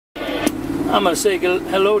I'm going to say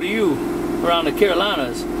hello to you around the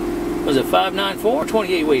Carolinas. Was it 594 or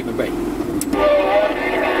 28 waving, Brady? Well,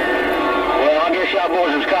 I guess y'all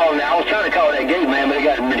boys was calling now. I was trying to call that gate, man, but it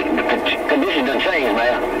got conditions done changed,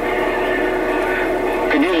 man.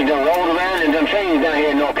 Conditions done rolled around and done changed down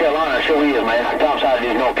here in North Carolina. Sure is, man. Top side of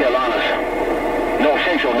these North Carolinas. North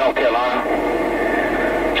Central North Carolina.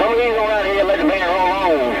 Some of these go around here and let the band roll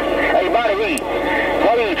on. Hey, Body Heat,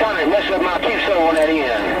 why are you trying to mess up my Q-So on that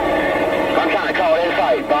end? I'm trying to call that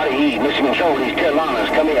fight. Body Heat, Mission Control, these Carolinas.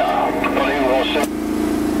 Come here.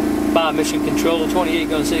 Bye, Mission Control. 28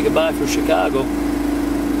 going to say goodbye for Chicago.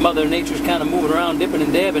 Mother Nature's kind of moving around, dipping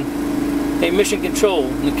and dabbing. Hey, Mission Control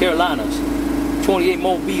in the Carolinas. 28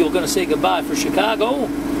 Mobile going to say goodbye for Chicago.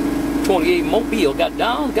 28 Mobile got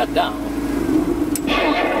down, got down.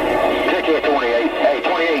 Take care, 28. Hey,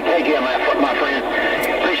 28, take care, my friend.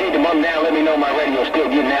 Appreciate the button down. Let me know my radio's still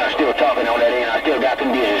getting out, still talking on that end. I still got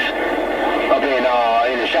conditions up in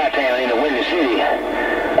the Chi-Town, in the Windy City.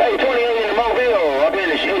 Hey, 28 in the Mobile, up in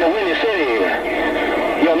the Windy City.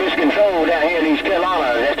 Yo, Mission Control down here in these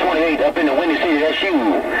Carolinas. That's 28 up in the Windy City. That's you.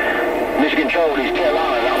 Mission Control these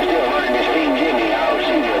Carolinas. I'm still running this Team Jimmy. I'll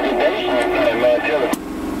see you. Good day. Hey, man, tell it.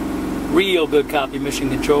 Real good copy, Mission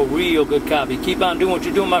Control. Real good copy. Keep on doing what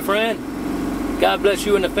you're doing, my friend. God bless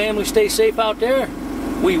you and the family. Stay safe out there.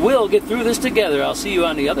 We will get through this together. I'll see you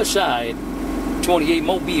on the other side. 28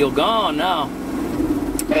 Mobile gone now.